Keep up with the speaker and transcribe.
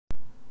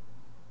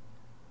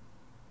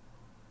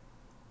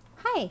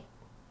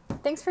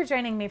Thanks for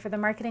joining me for the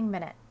Marketing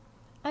Minute.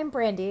 I'm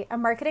Brandy, a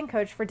marketing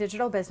coach for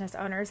digital business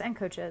owners and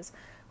coaches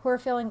who are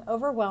feeling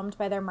overwhelmed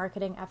by their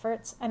marketing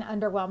efforts and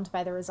underwhelmed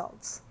by the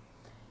results.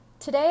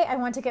 Today, I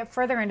want to get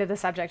further into the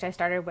subject I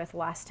started with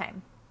last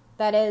time.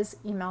 That is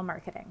email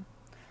marketing.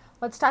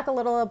 Let's talk a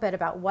little bit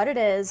about what it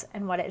is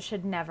and what it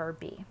should never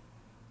be.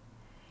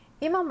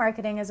 Email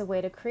marketing is a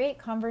way to create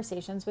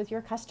conversations with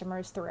your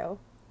customers through,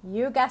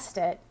 you guessed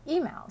it,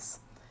 emails.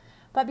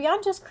 But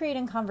beyond just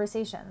creating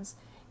conversations,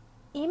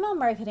 email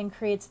marketing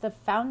creates the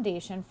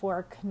foundation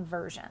for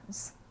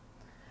conversions.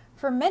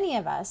 For many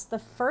of us, the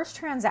first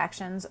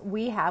transactions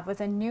we have with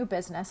a new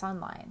business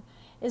online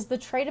is the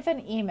trade of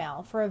an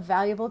email for a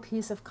valuable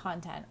piece of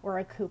content or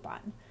a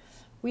coupon.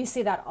 We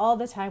see that all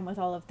the time with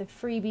all of the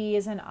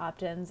freebies and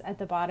opt-ins at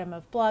the bottom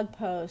of blog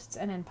posts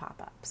and in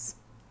pop-ups.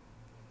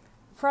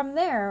 From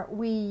there,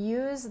 we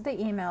use the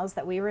emails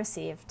that we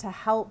receive to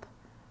help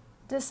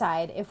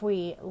decide if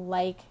we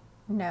like,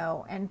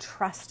 know, and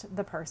trust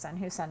the person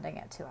who's sending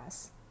it to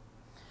us.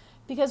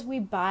 Because we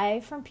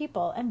buy from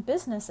people and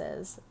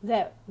businesses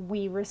that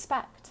we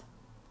respect.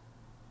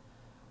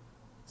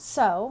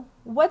 So,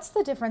 what's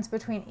the difference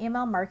between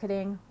email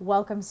marketing,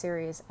 welcome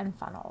series, and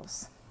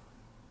funnels?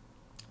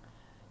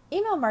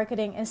 Email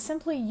marketing is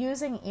simply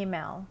using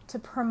email to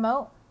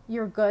promote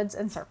your goods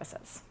and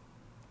services.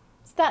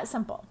 It's that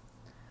simple.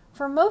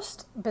 For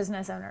most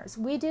business owners,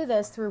 we do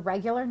this through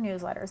regular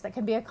newsletters that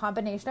can be a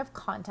combination of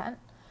content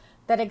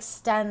that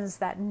extends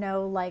that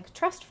know, like,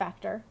 trust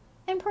factor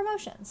and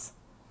promotions.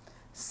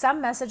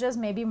 Some messages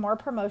may be more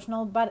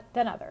promotional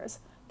than others,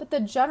 but the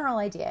general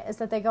idea is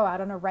that they go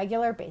out on a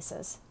regular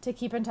basis to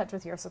keep in touch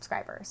with your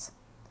subscribers.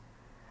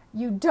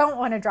 You don't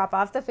want to drop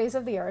off the face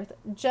of the earth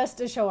just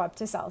to show up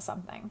to sell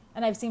something.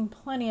 And I've seen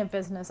plenty of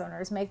business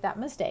owners make that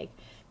mistake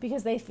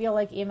because they feel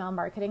like email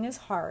marketing is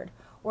hard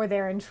or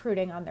they're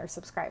intruding on their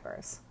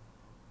subscribers.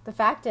 The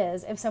fact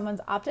is, if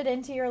someone's opted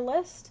into your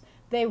list,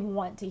 they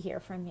want to hear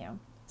from you.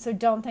 So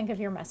don't think of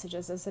your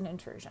messages as an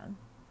intrusion.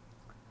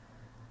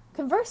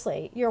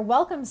 Conversely, your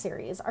welcome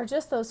series are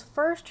just those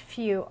first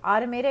few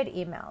automated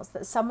emails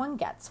that someone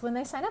gets when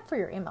they sign up for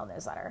your email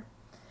newsletter.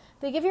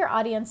 They give your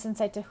audience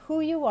insight to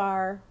who you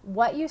are,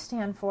 what you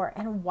stand for,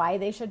 and why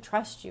they should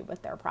trust you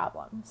with their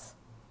problems.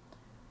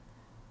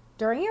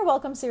 During your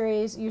welcome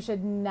series, you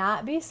should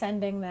not be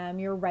sending them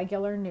your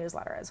regular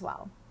newsletter as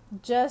well.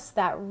 Just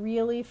that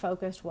really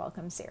focused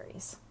welcome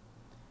series.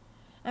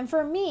 And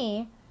for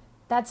me,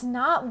 that's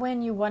not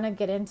when you want to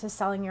get into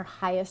selling your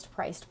highest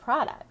priced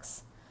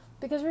products.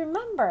 Because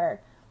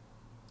remember,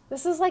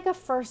 this is like a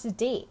first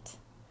date.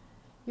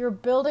 You're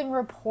building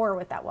rapport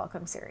with that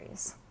welcome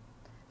series.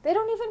 They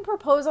don't even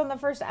propose on the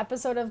first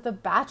episode of The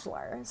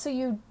Bachelor, so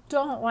you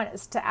don't want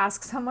to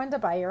ask someone to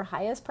buy your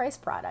highest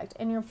priced product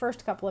in your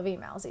first couple of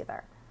emails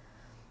either.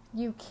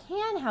 You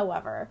can,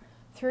 however,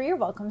 through your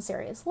welcome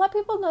series, let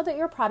people know that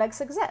your products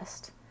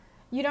exist.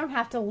 You don't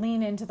have to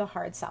lean into the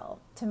hard sell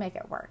to make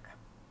it work.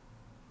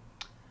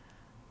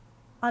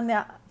 On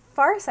the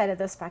far side of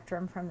the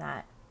spectrum from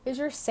that is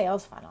your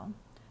sales funnel.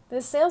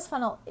 The sales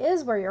funnel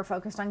is where you're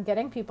focused on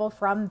getting people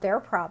from their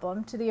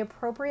problem to the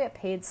appropriate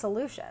paid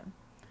solution.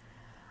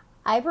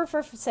 I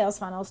prefer sales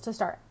funnels to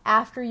start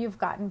after you've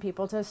gotten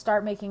people to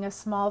start making a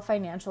small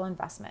financial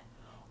investment,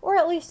 or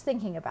at least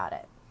thinking about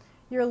it.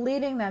 You're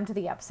leading them to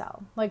the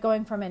upsell, like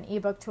going from an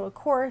ebook to a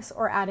course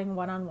or adding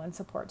one-on-one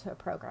support to a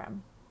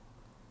program.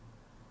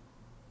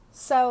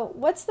 So,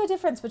 what's the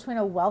difference between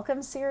a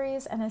welcome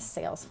series and a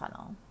sales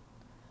funnel?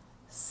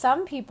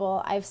 Some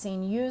people I've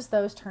seen use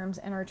those terms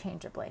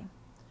interchangeably.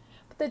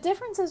 But the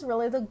difference is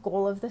really the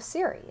goal of the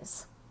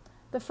series.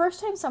 The first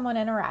time someone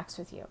interacts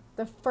with you,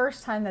 the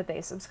first time that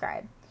they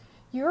subscribe,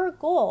 your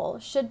goal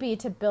should be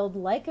to build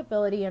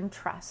likability and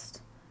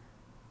trust.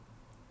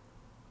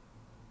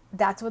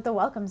 That's what the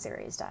welcome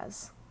series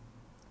does.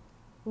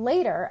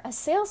 Later, a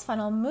sales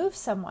funnel moves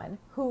someone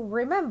who,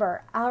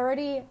 remember,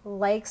 already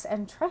likes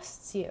and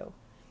trusts you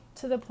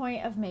to the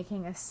point of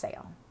making a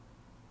sale.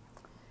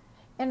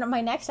 In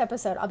my next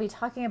episode, I'll be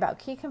talking about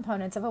key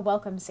components of a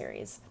welcome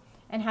series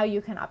and how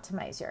you can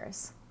optimize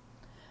yours.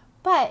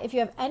 But if you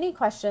have any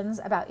questions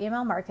about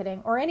email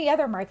marketing or any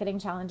other marketing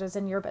challenges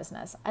in your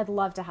business, I'd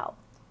love to help.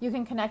 You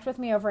can connect with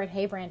me over at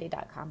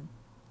heybrandy.com.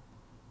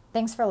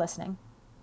 Thanks for listening.